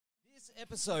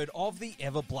Episode of the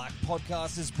Ever Black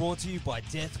podcast is brought to you by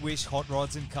Death Wish Hot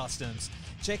Rods and Customs.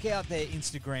 Check out their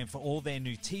Instagram for all their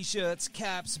new t-shirts,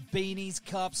 caps, beanies,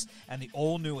 cups, and the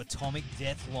all-new Atomic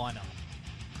Death lineup.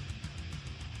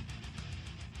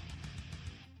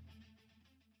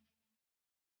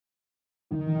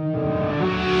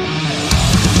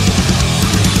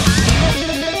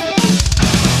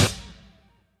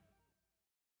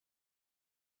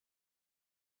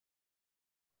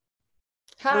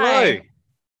 Hi. Hello.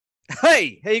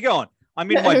 Hey, how you going? I'm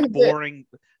in my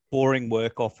boring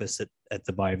work office at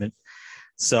the moment.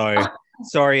 So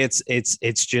sorry,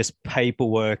 it's just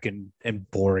paperwork and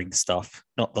boring stuff,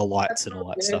 not the lights and all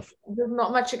that stuff. There's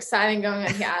not much exciting going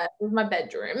on here. This is my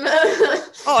bedroom.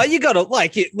 Oh, you got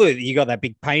look, you got that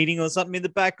big painting or something in the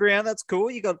background. That's cool.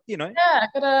 You got, Yeah,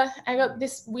 I got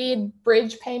this weird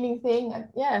bridge painting thing.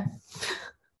 Yeah.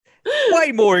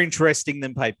 way more interesting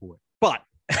than paperwork. But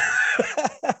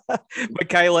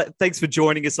Michaela, thanks for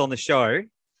joining us on the show.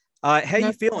 How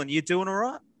you feeling? You doing all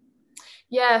right?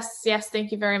 Yes.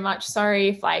 Thank you very much. Sorry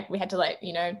if we had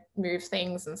to move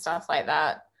things and stuff like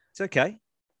that. It's okay.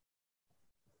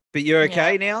 But you're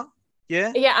okay now?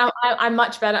 Yeah. Yeah, I'm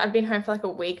much better. I've been home for a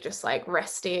week, just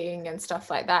resting and stuff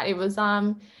like that. It was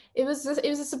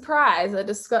a surprise. I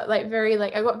just got I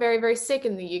got very, very sick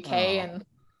in the UK, and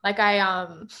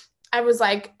I was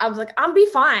like, I'll be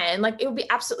fine. It'll be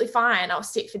absolutely fine. I was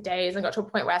sick for days and got to a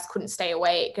point where I just couldn't stay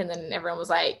awake. And then everyone was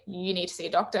like, you need to see a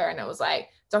doctor. And it was like,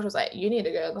 the doctor was like, you need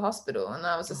to go to the hospital. And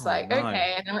I was just no.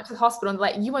 Okay. And I went to the hospital and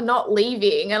like, you are not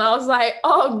leaving. And I was like,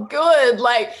 oh, good.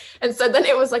 And so then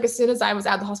it was as soon as I was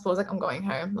out of the hospital, I was like, I'm going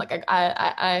home.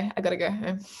 I got to go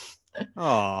home.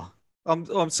 Oh,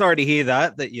 I'm sorry to hear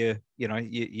that you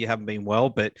haven't been well,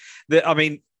 but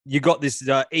you got this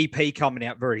EP coming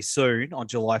out very soon on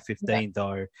July 15th,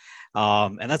 though.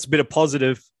 And that's a bit of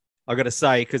positive, I got to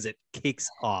say, because it kicks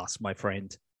ass, my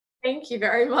friend. Thank you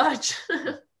very much.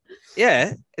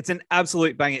 Yeah, it's an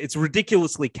absolute banger. It's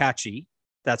ridiculously catchy,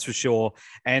 that's for sure.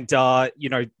 And,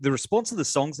 the response to the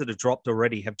songs that have dropped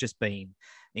already have just been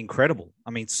incredible.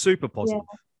 Super positive.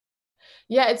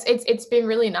 Yeah, it's been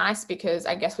really nice because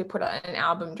I guess we put out an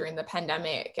album during the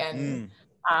pandemic, and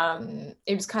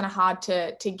it was kind of hard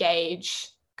to gauge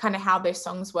kind of how those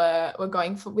songs were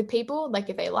going with people,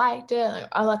 if they liked it.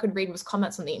 All I could read was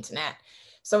comments on the internet.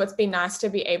 So it's been nice to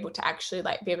be able to actually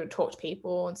be able to talk to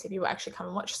people and see people actually come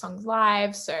and watch songs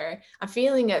live. So I'm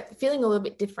feeling a little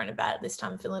bit different about it this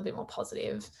time. I'm feeling a bit more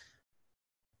positive.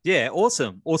 Yeah,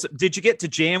 awesome. Did you get to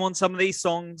jam on some of these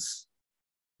songs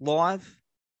live?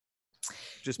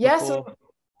 So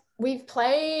we've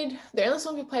played, the only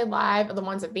songs we've played live are the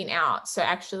ones that have been out. So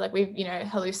actually we've,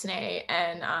 Hallucinate,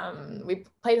 and we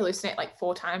played Hallucinate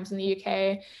 4 times in the UK.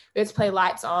 We had to play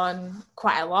Lights On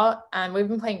quite a lot. And we've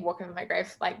been playing Walk Over My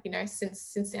Grave,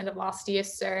 since the end of last year.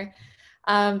 So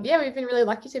we've been really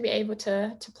lucky to be able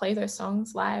to play those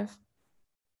songs live.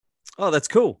 Oh, that's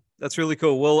cool. That's really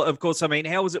cool. Well, of course,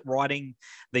 how was it writing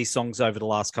these songs over the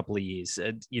last couple of years?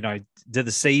 Do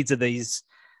the seeds of these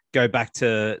go back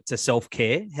to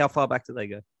self-care? How far back do they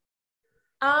go?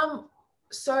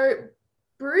 So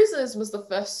Bruises was the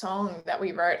first song that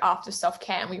we wrote after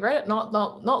Self-Care, and we wrote it not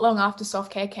long after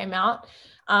Self-Care came out.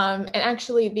 And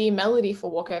actually the melody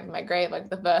for Walk Over My Grave,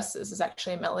 the verses, is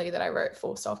actually a melody that I wrote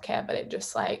for Self-Care, but it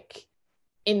just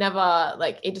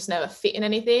it just never fit in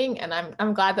anything. And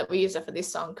I'm glad that we used it for this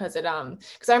song because I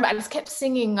remember I just kept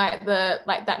singing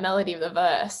that melody of the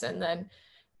verse, and then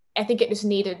I think it just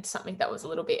needed something that was a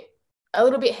little bit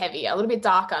heavy, a little bit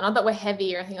darker. Not that we're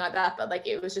heavy or anything like that, but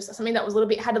it was just something that was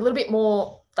had a little bit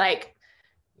more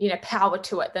power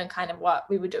to it than kind of what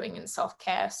we were doing in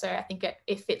Self-Care. So I think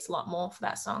it fits a lot more for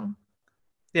that song.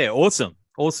 Yeah, awesome.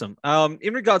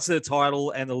 In regards to the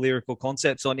title and the lyrical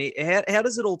concepts on it, how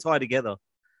does it all tie together?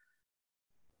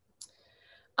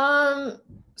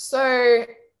 So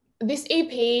this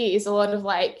EP is a lot of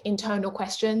internal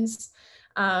questions.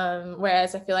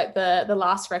 Whereas I feel the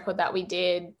last record that we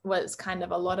did was kind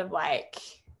of a lot of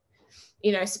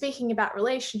speaking about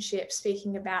relationships,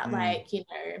 speaking about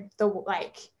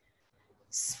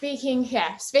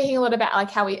speaking a lot about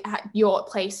how your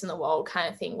place in the world kind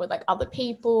of thing with other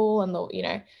people, and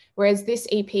whereas this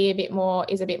EP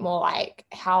is a bit more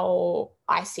how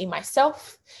I see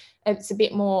myself. It's a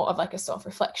bit more of a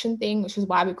self-reflection thing, which is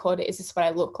why we called it Is This What I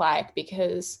Look Like?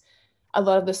 Because a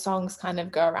lot of the songs kind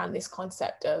of go around this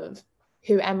concept of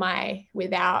who am I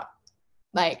without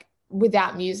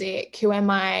music? Who am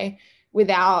I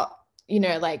without,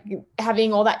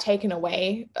 having all that taken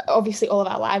away? Obviously all of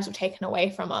our lives were taken away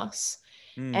from us.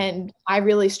 And I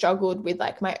really struggled with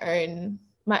my own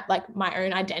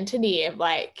identity of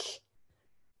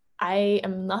I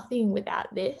am nothing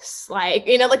without this. Like,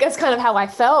 you know, like that's kind of how I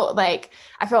felt. Like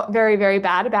I felt very, very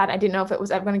bad about it. I didn't know if it was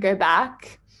ever going to go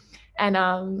back.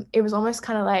 And it was almost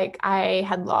kind of like I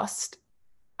had lost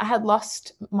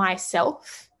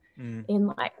myself in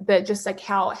like the just like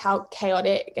how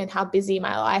chaotic and how busy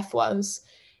my life was.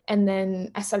 And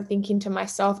then I started thinking to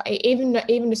myself, I even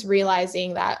just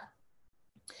realizing that,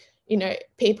 you know,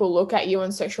 people look at you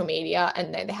on social media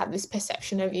and they have this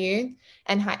perception of you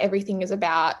and how everything is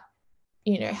about,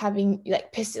 you know, having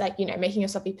like you know, making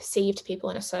yourself be perceived to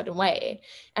people in a certain way.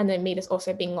 And then me just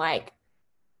also being like,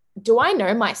 do I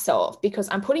know myself? Because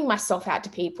I'm putting myself out to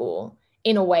people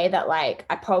in a way that like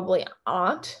I probably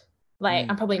aren't, like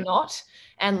I'm probably not.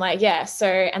 And like, yeah, so,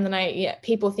 and then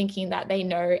people thinking that they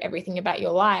know everything about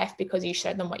your life because you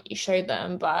showed them what you showed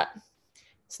them, but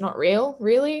it's not real,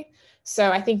 really.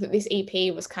 So I think that this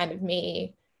EP was kind of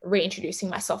me reintroducing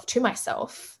myself to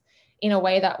myself in a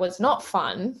way that was not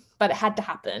fun, but it had to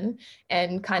happen,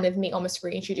 and kind of me almost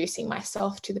reintroducing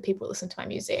myself to the people who listen to my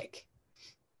music.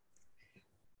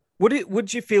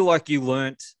 Would you feel like you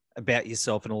learnt about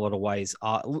yourself in a lot of ways,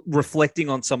 reflecting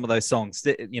on some of those songs?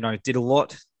 That, you know, did a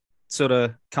lot sort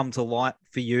of come to light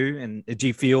for you, and do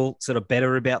you feel sort of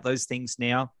better about those things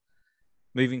now,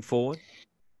 moving forward?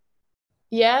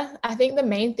 Yeah, I think the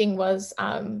main thing was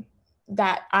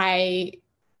that I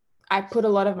put a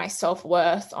lot of my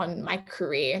self-worth on my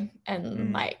career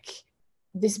and like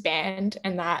this band,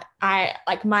 and that I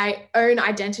like my own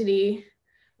identity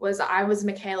was I was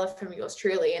Michaela from Yours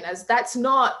Truly. And as that's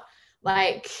not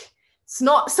like, it's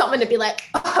not something to be like,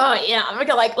 oh yeah, I'm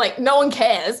gonna like no one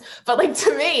cares. But like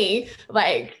to me,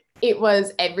 like it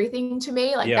was everything to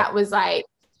me. Like that was like,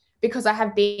 because I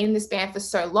have been in this band for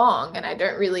so long and I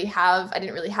didn't really have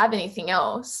anything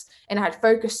else. And I had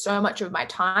focused so much of my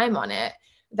time on it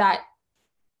that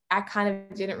I kind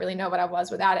of didn't really know what I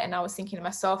was without it. And I was thinking to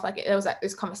myself, like, it was like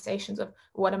these conversations of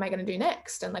what am I going to do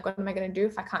next? And like, what am I going to do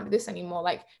if I can't do this anymore?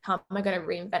 Like, how am I going to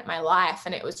reinvent my life?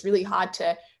 And it was really hard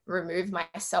to remove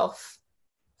myself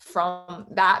from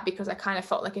that, because I kind of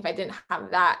felt like if I didn't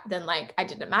have that, then like I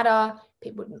didn't matter.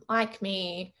 People didn't like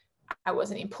me. I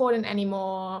wasn't important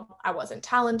anymore. I wasn't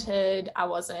talented. I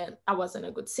wasn't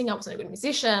a good singer. I wasn't a good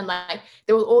musician. Like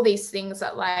there were all these things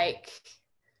that like,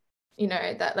 you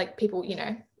know, that like people, you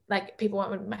know, like people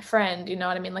want to be my friend, you know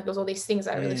what I mean? Like there was all these things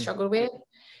that I really struggled with.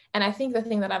 And I think the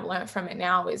thing that I've learned from it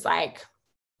now is like,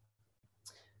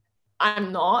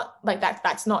 I'm not like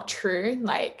that's not true.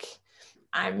 Like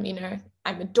I'm, you know,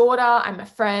 I'm a daughter, I'm a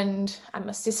friend, I'm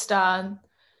a sister,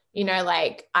 you know,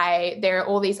 like there are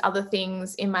all these other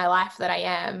things in my life that I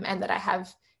am, and that I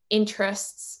have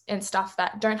interests and stuff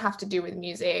that don't have to do with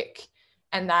music.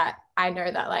 And that I know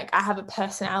that like I have a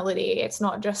personality. It's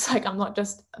not just like, I'm not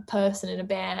just a person in a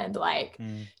band, like,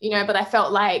 you know, but I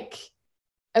felt like,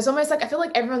 it's almost like, I feel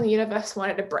like everyone in the universe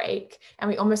wanted a break, and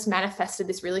we almost manifested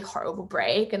this really horrible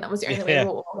break. And that was the only way we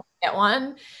were all get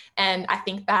one. And I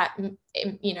think that,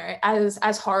 you know,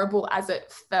 as horrible as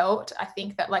it felt, I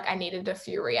think that like I needed a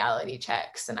few reality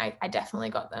checks, and I definitely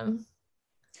got them.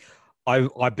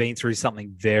 I've been through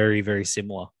something very, very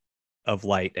similar of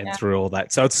late, and through all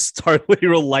that. So it's totally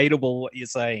relatable what you're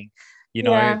saying. You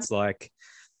know, it's like,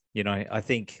 you know, I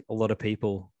think a lot of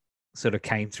people sort of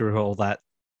came through all that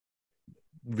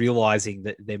realizing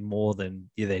that they're more than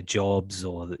their jobs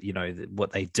or, you know,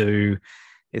 what they do.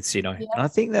 It's, you know, and I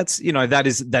think that's, you know, that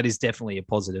is definitely a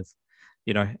positive,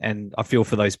 you know, and I feel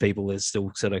for those people that are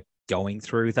still sort of going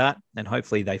through that, and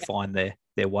hopefully they find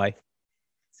their way.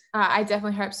 I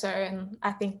definitely hope so. And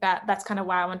I think that that's kind of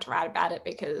why I want to write about it,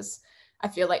 because I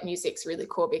feel like music's really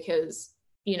cool, because,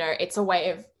 you know, it's a way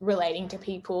of relating to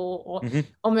people, or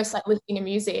almost like listening to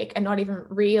music and not even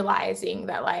realizing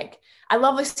that, like, I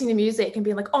love listening to music and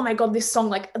being like, oh my God, this song,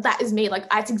 like that is me. Like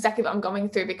that's exactly what I'm going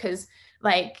through, because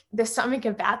like there's something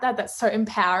about that that's so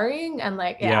empowering. And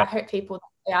like, I hope people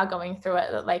that they are going through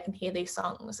it, that they can hear these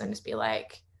songs and just be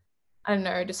like, I don't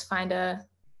know, just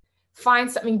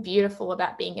find something beautiful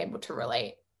about being able to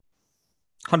relate.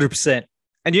 100%.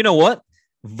 And you know what?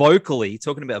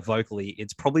 Talking about vocally,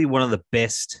 it's probably one of the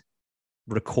best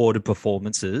recorded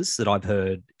performances that I've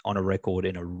heard on a record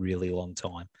in a really long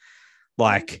time.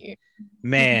 Like,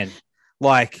 man,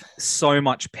 like so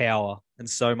much power and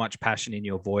so much passion in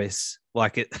your voice.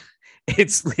 Like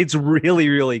it's really,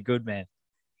 really good, man.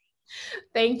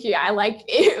 Thank you. I like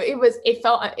it.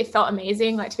 It felt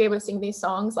amazing. Like to be able to sing these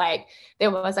songs, like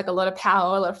there was like a lot of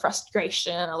power, a lot of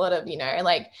frustration, a lot of, you know,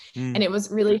 like, and it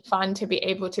was really fun to be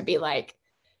able to be like,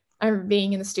 I remember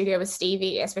being in the studio with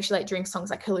Stevie, especially like during songs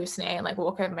like Hallucinate and like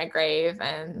Walk Over My Grave.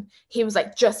 And he was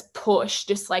like, just push,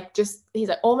 he's like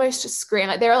almost just scream.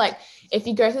 Like, they were like, if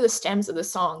you go through the stems of the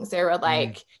songs, they were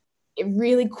like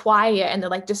really quiet and they're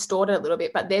like distorted a little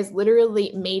bit, but there's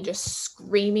literally me just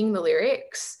screaming the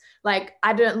lyrics. Like,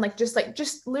 I don't like just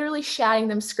literally shouting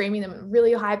them, screaming them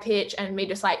really high pitch, and me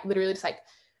just like literally just like,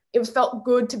 it was felt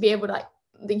good to be able to like,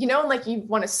 you know, like you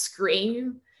want to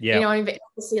scream. Yeah. You know, and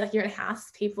obviously like you're in a house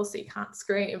with people, so you can't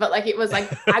scream. But like it was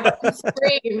like I got to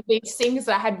scream these things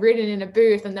that I had written in a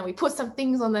booth, and then we put some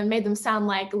things on them, made them sound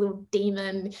like a little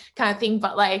demon kind of thing.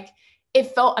 But like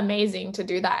it felt amazing to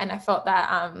do that. And I felt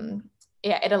that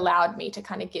it allowed me to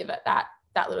kind of give it that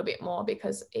little bit more,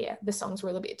 because the songs were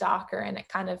a little bit darker and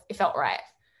it felt right.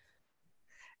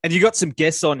 And you got some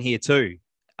guests on here too,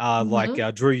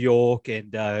 like Drew York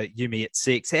and Yumi at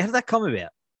 6. How did that come about?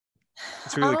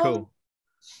 It's really cool.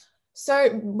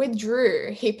 So with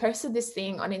Drew, he posted this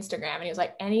thing on Instagram and he was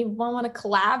like, anyone want to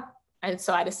collab? And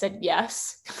so I just said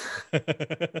yes.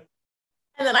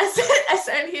 And then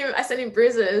I sent him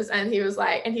Bruises, and he was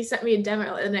like, and he sent me a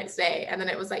demo the next day. And then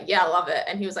it was like, yeah, I love it.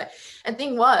 And he was like, and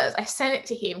thing was, I sent it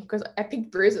to him because I picked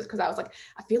Bruises because I was like,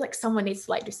 I feel like someone needs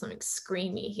to like do something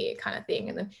screamy here kind of thing.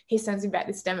 And then he sends me back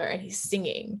this demo and he's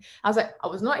singing. I was like, I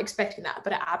was not expecting that,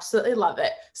 but I absolutely love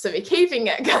it. So we're keeping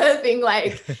it kind of thing.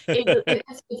 Like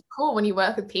it's cool when you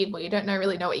work with people, you don't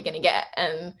really know what you're going to get.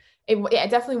 And it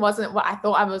definitely wasn't what I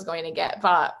thought I was going to get,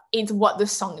 but it's what the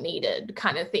song needed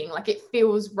kind of thing. Like it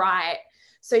feels right.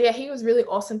 So yeah, he was really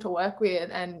awesome to work with.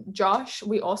 And Josh,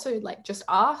 we also like just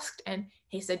asked and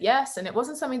he said yes. And it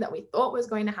wasn't something that we thought was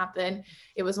going to happen.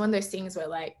 It was one of those things where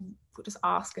like, we'll just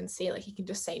ask and see, like, he can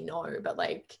just say no, but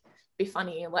like be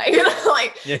funny. Like,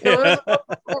 like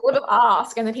would have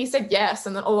asked. And then he said yes.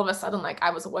 And then all of a sudden, like I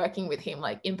was working with him,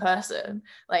 like in person,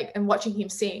 like, and watching him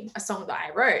sing a song that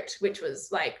I wrote, which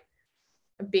was like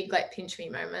a big like pinch me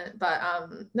moment. But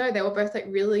no, they were both like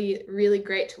really, really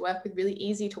great to work with, really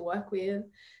easy to work with,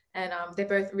 and they're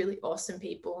both really awesome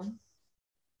people.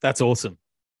 That's awesome.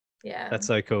 Yeah, that's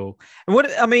so cool. And what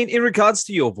I mean, in regards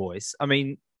to your voice, I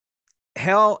mean,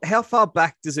 how far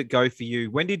back does it go for you?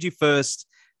 When did you first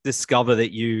discover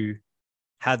that you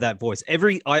had that voice?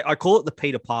 I call it the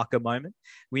Peter Parker moment.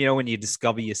 You know, when you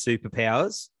discover your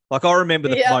superpowers. Like I remember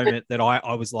the moment that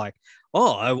I was like,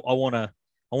 oh, I want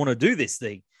to do this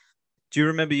thing. Do you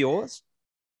remember yours?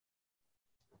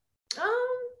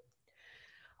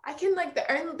 I can like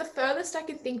the furthest I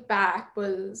can think back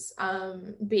was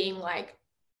being like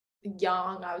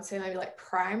young. I would say maybe like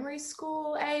primary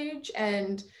school age,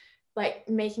 and like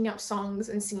making up songs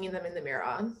and singing them in the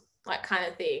mirror, like kind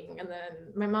of thing. And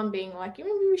then my mum being like, maybe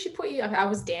we should put you, like, I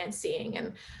was dancing,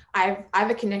 and I have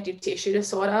a connective tissue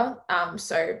disorder,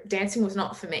 so dancing was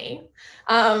not for me.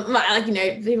 Like, you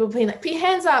know, people being like, put your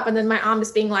hands up, and then my arm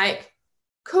just being like,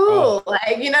 cool,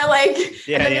 like, you know, like,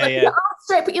 and then like, put your arm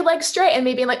straight, put your legs straight, and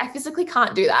me being like, I physically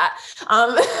can't do that.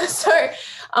 So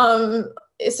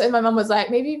my mum was like,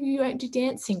 maybe you won't do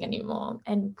dancing anymore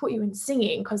and put you in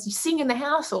singing, because you sing in the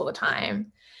house all the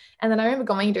time. And then I remember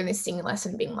going and doing this singing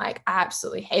lesson, being like, I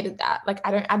absolutely hated that. Like,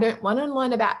 I don't want to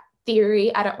learn about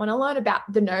theory. I don't want to learn about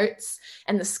the notes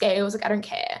and the scales. Like, I don't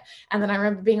care. And then I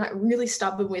remember being like really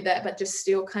stubborn with it, but just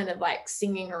still kind of like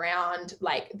singing around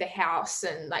like the house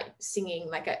and like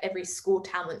singing like at every school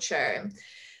talent show.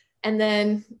 And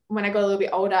then when I got a little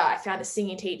bit older, I found a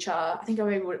singing teacher. I think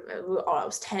I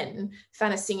was 10,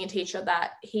 found a singing teacher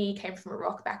that he came from a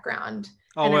rock background.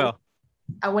 Oh, wow.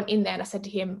 I went in there and I said to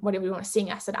him, what do we want to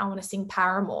sing? I said, I want to sing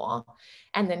Paramore.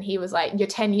 And then he was like, you're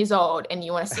 10 years old and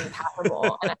you want to sing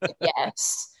Paramore? And I said,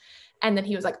 yes. And then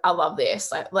he was like, I love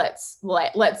this. Like,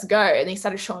 let's go. And he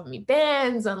started showing me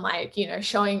bands and like, you know,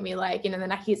 showing me like, you know,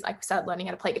 then he's like started learning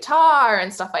how to play guitar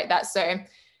and stuff like that. So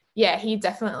yeah, he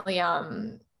definitely,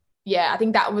 I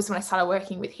think that was when I started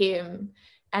working with him.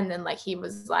 And then like, he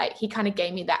was like, he kind of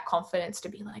gave me that confidence to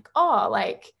be like, oh,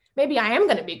 like maybe I am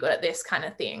going to be good at this kind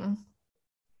of thing.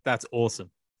 That's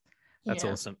awesome. That's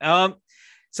awesome.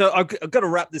 So I've got to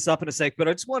wrap this up in a sec, but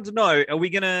I just wanted to know,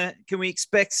 can we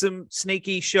expect some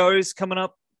sneaky shows coming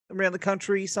up around the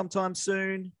country sometime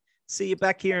soon? See you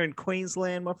back here in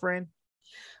Queensland, my friend.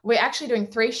 We're actually doing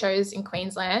 3 shows in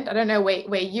Queensland. I don't know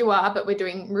where you are, but we're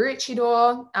doing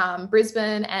Maroochydore,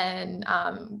 Brisbane, and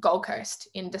Gold Coast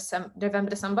in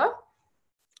November, December.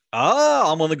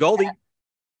 Ah, I'm on the Goldie.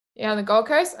 Yeah, on the Gold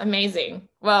Coast. Amazing.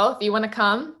 Well, if you want to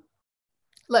come,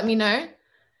 let me know.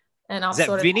 And I'll. Is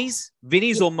that Vinny's?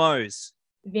 Vinny's or Mo's?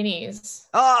 Vinny's.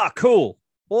 Ah, cool.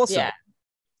 Awesome. Yeah.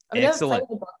 I've never played the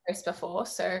Gold Coast before,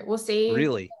 so we'll see.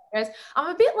 Really?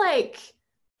 I'm a bit like,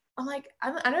 I'm like,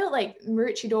 I know like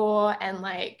Maroochydore and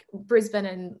like Brisbane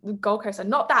and Gold Coast are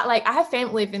not that, like, I have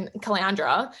family live in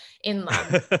Caloundra in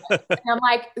and I'm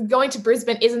like, going to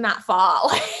Brisbane isn't that far.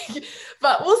 Like,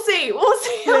 but we'll see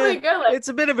how they go. Like, it's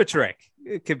a bit of a trek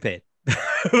compared.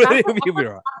 I'm from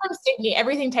Sydney.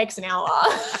 Everything takes an hour.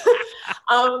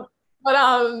 No,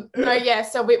 yeah.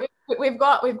 So we've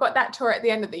got that tour at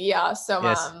the end of the year. So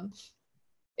yes.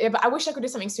 Yeah, but I wish I could do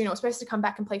something sooner. We're supposed to come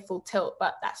back and play Full Tilt,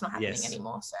 but that's not happening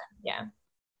anymore. So yeah.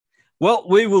 Well,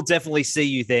 we will definitely see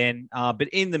you then. But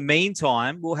in the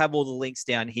meantime, we'll have all the links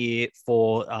down here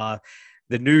for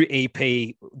the new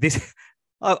EP. This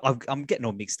I'm getting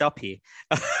all mixed up here.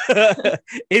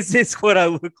 Is this what I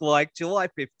look like? July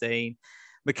 15.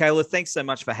 Michaela, thanks so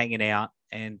much for hanging out,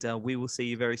 and we will see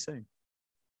you very soon.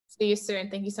 See you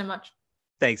soon. Thank you so much.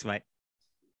 Thanks, mate.